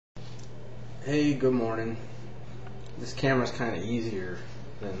Hey, good morning. This camera's kind of easier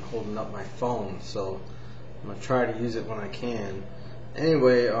than holding up my phone, so I'm gonna try to use it when I can.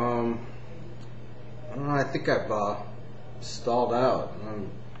 Anyway, I don't know, I think I've stalled out. I'm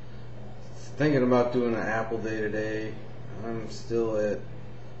thinking about doing an Apple day today. I'm still at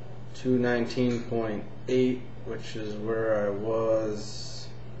 219.8, which is where I was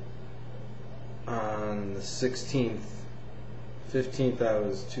on the 16th. 15th I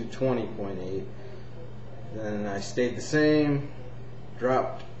was 220.8, then I stayed the same,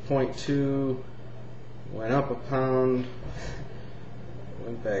 dropped 0.2, went up a pound,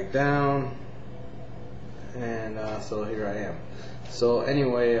 went back down, and so here I am. So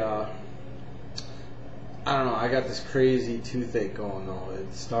anyway, I don't know, I got this crazy toothache going though.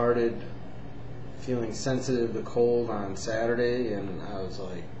 It started feeling sensitive to cold on Saturday, and I was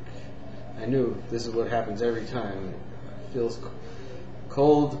like, I knew this is what happens every time. It feels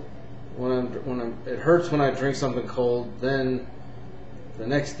cold it hurts when I drink something cold, then the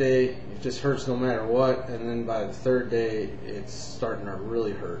next day it just hurts no matter what, and then by the third day it's starting to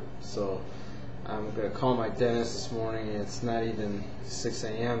really hurt. So I'm gonna call my dentist this morning. It's not even 6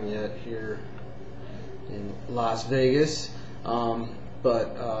 a.m. yet here in Las Vegas, so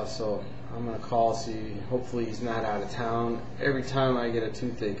I'm gonna call, see, hopefully he's not out of town. Every time I get a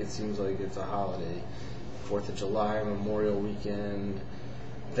toothache it seems like it's a holiday. 4th of July, Memorial Weekend,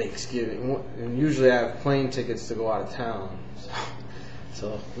 Thanksgiving, and usually I have plane tickets to go out of town,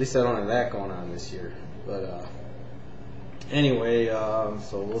 so at least I don't have that going on this year. But anyway,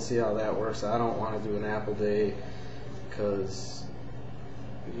 so we'll see how that works. I don't want to do an Apple day because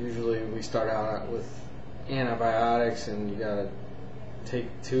usually we start out with antibiotics and you gotta take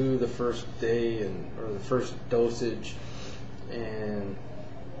 2 the first day, or the first dosage, and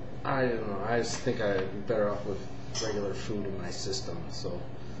I don't know, I just think I'd be better off with regular food in my system. So,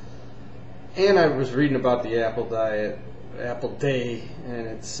 and I was reading about the Apple diet, Apple Day, and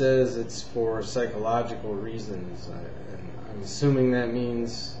it says it's for psychological reasons, and I'm assuming that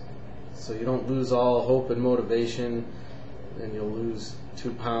means so you don't lose all hope and motivation, and you'll lose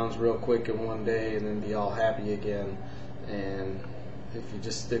 2 pounds real quick in one day and then be all happy again. And if you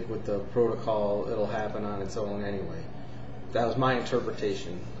just stick with the protocol, it'll happen on its own anyway. That was my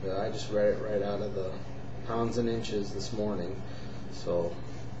interpretation. I just read it right out of the pounds and inches this morning. So,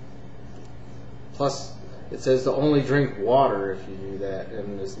 plus it says to only drink water if you do that,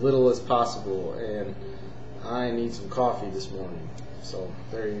 and as little as possible. And I need some coffee this morning. So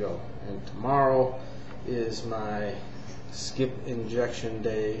there you go. And tomorrow is my skip injection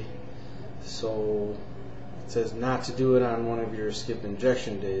day. So it says not to do it on one of your skip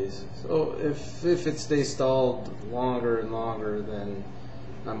injection days. So if it stays stalled longer and longer, then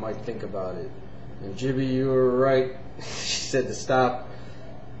I might think about it. And Jibby, you were right. She said to stop,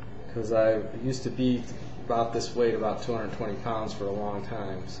 because I used to be about this weight, about 220 pounds for a long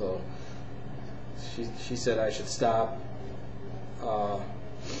time. So she said I should stop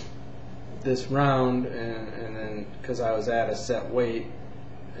this round, and then because I was at a set weight,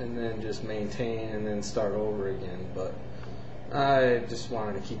 and then just maintain and then start over again. But I just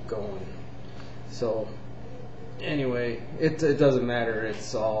wanted to keep going. So anyway, it doesn't matter.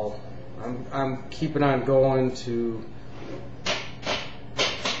 It's all, I'm keeping on going to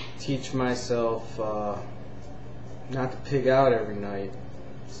teach myself not to pig out every night.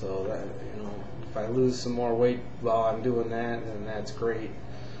 So that, you know, if I lose some more weight while I'm doing that, then that's great.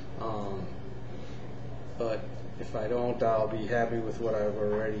 But if I don't, I'll be happy with what I've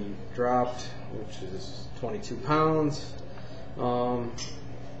already dropped, which is 22 pounds. And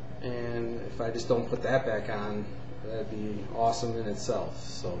if I just don't put that back on, that'd be awesome in itself.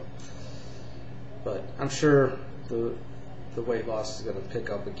 So, but I'm sure the weight loss is going to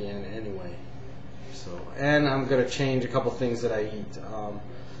pick up again anyway. So, and I'm going to change a couple things that I eat.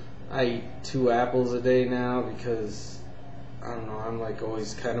 I eat 2 apples a day now because, I don't know, I'm like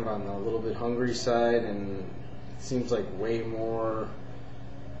always kind of on the little bit hungry side, and it seems like way more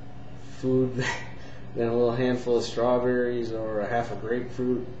food than a little handful of strawberries or a half a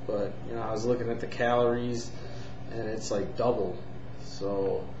grapefruit. But you know, I was looking at the calories and it's like double.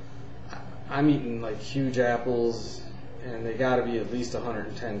 So I'm eating like huge apples, and they got to be at least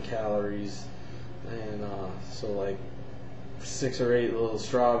 110 calories, and so like 6 or 8 little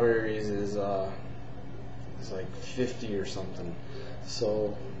strawberries is like 50 or something.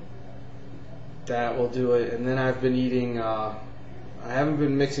 So that will do it. And then I've been eating, I haven't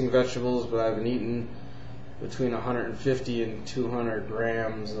been mixing vegetables, but I've been eating between 150 and 200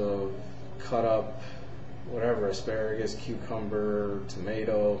 grams of cut up whatever, asparagus, cucumber,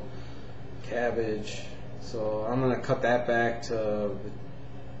 tomato, cabbage. So I'm going to cut that back to,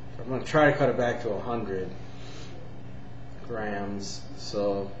 I'm going to try to cut it back to 100 grams.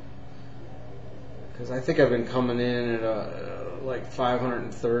 So, because I think I've been coming in at like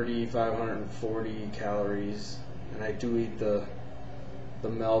 530, 540 calories, and I do eat the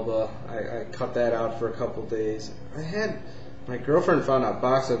Melba. I cut that out for a couple days. My girlfriend found a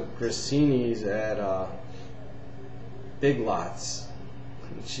box of Grissini's at Big Lots.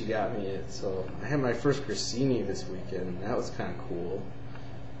 And she got me it, so I had my first Grissini this weekend. That was kind of cool.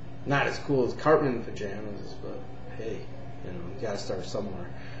 Not as cool as Cartman pajamas, but hey, you gotta start somewhere.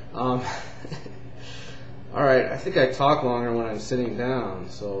 All right, I think I talk longer when I'm sitting down,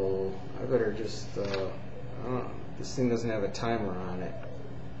 so I better just. This thing doesn't have a timer on it.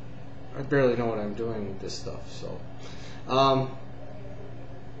 I barely know what I'm doing with this stuff, so.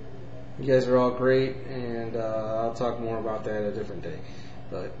 You guys are all great, and I'll talk more about that a different day.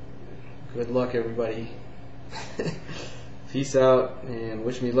 But good luck, everybody. Peace out, and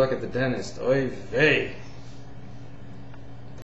wish me luck at the dentist. Oy vey.